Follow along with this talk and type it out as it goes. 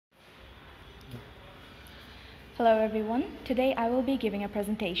Hello everyone. Today I will be giving a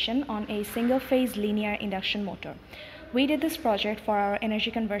presentation on a single-phase linear induction motor. We did this project for our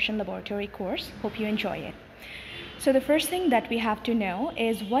energy conversion laboratory course. Hope you enjoy it. So the first thing that we have to know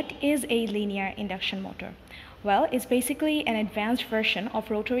is what is a linear induction motor? Well, it's basically an advanced version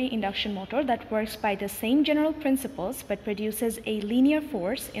of rotary induction motor that works by the same general principles but produces a linear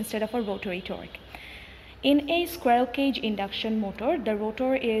force instead of a rotary torque. In a squirrel cage induction motor, the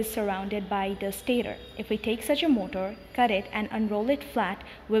rotor is surrounded by the stator. If we take such a motor, cut it and unroll it flat,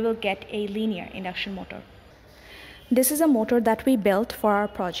 we will get a linear induction motor. This is a motor that we built for our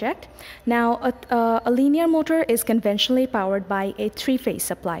project. Now, a linear motor is conventionally powered by a three-phase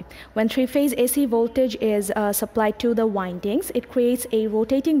supply. When three-phase AC voltage is supplied to the windings, it creates a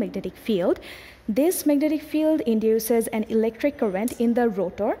rotating magnetic field. This magnetic field induces an electric current in the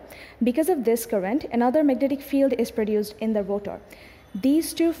rotor. Because of this current, another magnetic field is produced in the rotor.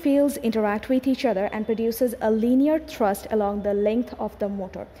 These two fields interact with each other and produces a linear thrust along the length of the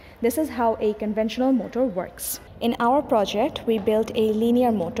motor. This is how a conventional motor works. In our project, we built a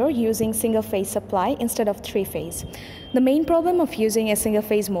linear motor using single-phase supply instead of three-phase. The main problem of using a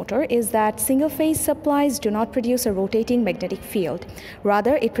single-phase motor is that single-phase supplies do not produce a rotating magnetic field.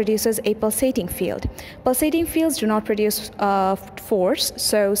 Rather, it produces a pulsating field. Pulsating fields do not produce force,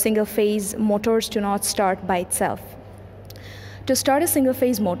 so single-phase motors do not start by itself. To start a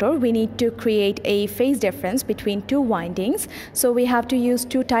single-phase motor, we need to create a phase difference between two windings. So we have to use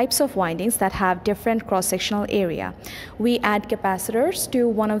two types of windings that have different cross-sectional area. We add capacitors to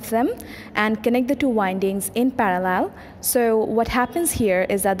one of them and connect the two windings in parallel. So what happens here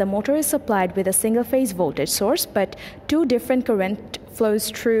is that the motor is supplied with a single-phase voltage source, but two different current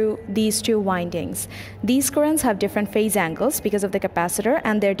flows through these two windings. These currents have different phase angles because of the capacitor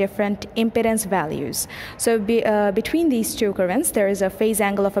and their different impedance values. So between these two currents, there is a phase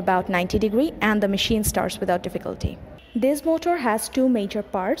angle of about 90 degrees and the machine starts without difficulty. This motor has two major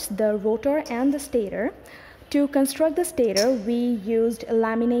parts, the rotor and the stator. To construct the stator, we used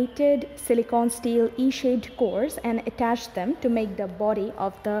laminated silicon steel E-shaped cores and attached them to make the body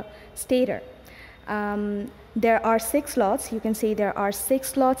of the stator. There are 6 slots. You can see there are 6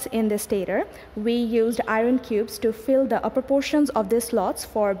 slots in the stator. We used iron cubes to fill the upper portions of these slots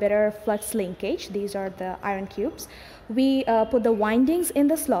for better flux linkage. These are the iron cubes. We put the windings in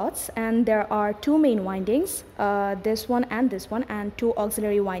the slots, and there are 2 main windings, this one, and 2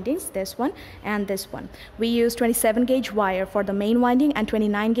 auxiliary windings, this one and this one. We used 27 gauge wire for the main winding and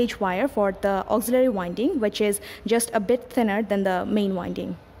 29 gauge wire for the auxiliary winding, which is just a bit thinner than the main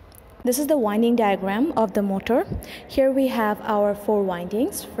winding. This is the winding diagram of the motor. Here we have our 4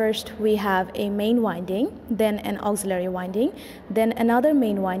 windings. First we have a main winding, then an auxiliary winding, then another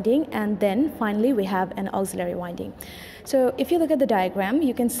main winding, and then finally we have an auxiliary winding. So if you look at the diagram,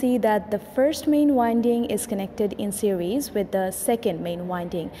 you can see that the first main winding is connected in series with the second main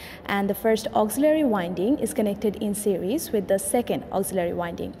winding, and the first auxiliary winding is connected in series with the second auxiliary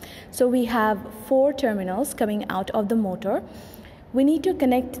winding. So we have 4 terminals coming out of the motor. We need to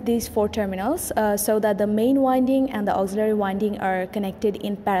connect these 4 terminals so that the main winding and the auxiliary winding are connected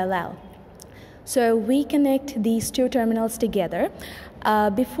in parallel. So we connect these 2 terminals together.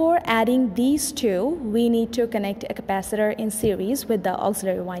 Before adding these 2, we need to connect a capacitor in series with the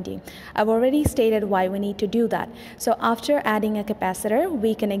auxiliary winding. I've already stated why we need to do that. So after adding a capacitor,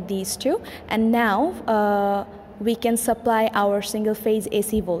 we connect these 2, and now we can supply our single-phase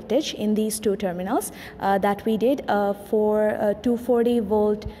AC voltage in these 2 terminals that we did for 240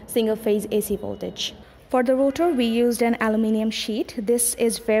 volt single-phase AC voltage. For the rotor, we used an aluminum sheet. This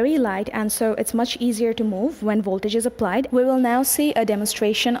is very light, and so it's much easier to move when voltage is applied. We will now see a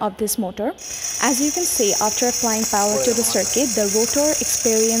demonstration of this motor. As you can see, after applying power to the circuit, the rotor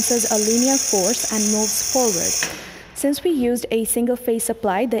experiences a linear force and moves forward. Since we used a single-phase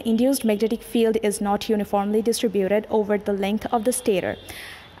supply, the induced magnetic field is not uniformly distributed over the length of the stator.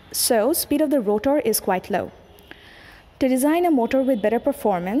 So, speed of the rotor is quite low. To design a motor with better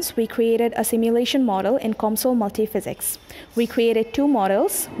performance, we created a simulation model in COMSOL Multiphysics. We created 2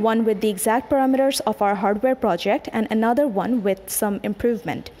 models, one with the exact parameters of our hardware project and another one with some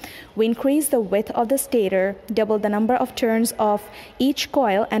improvement. We increased the width of the stator, doubled the number of turns of each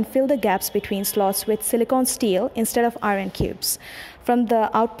coil, and filled the gaps between slots with silicon steel instead of iron cubes. From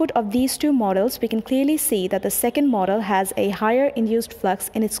the output of these 2 models, we can clearly see that the second model has a higher induced flux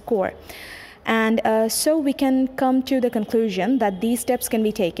in its core. And so we can come to the conclusion that these steps can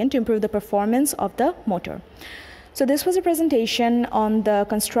be taken to improve the performance of the motor. So this was a presentation on the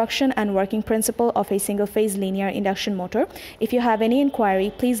construction and working principle of a single-phase linear induction motor. If you have any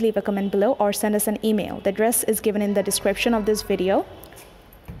inquiry, please leave a comment below or send us an email. The address is given in the description of this video.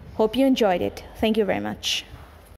 Hope you enjoyed it. Thank you very much.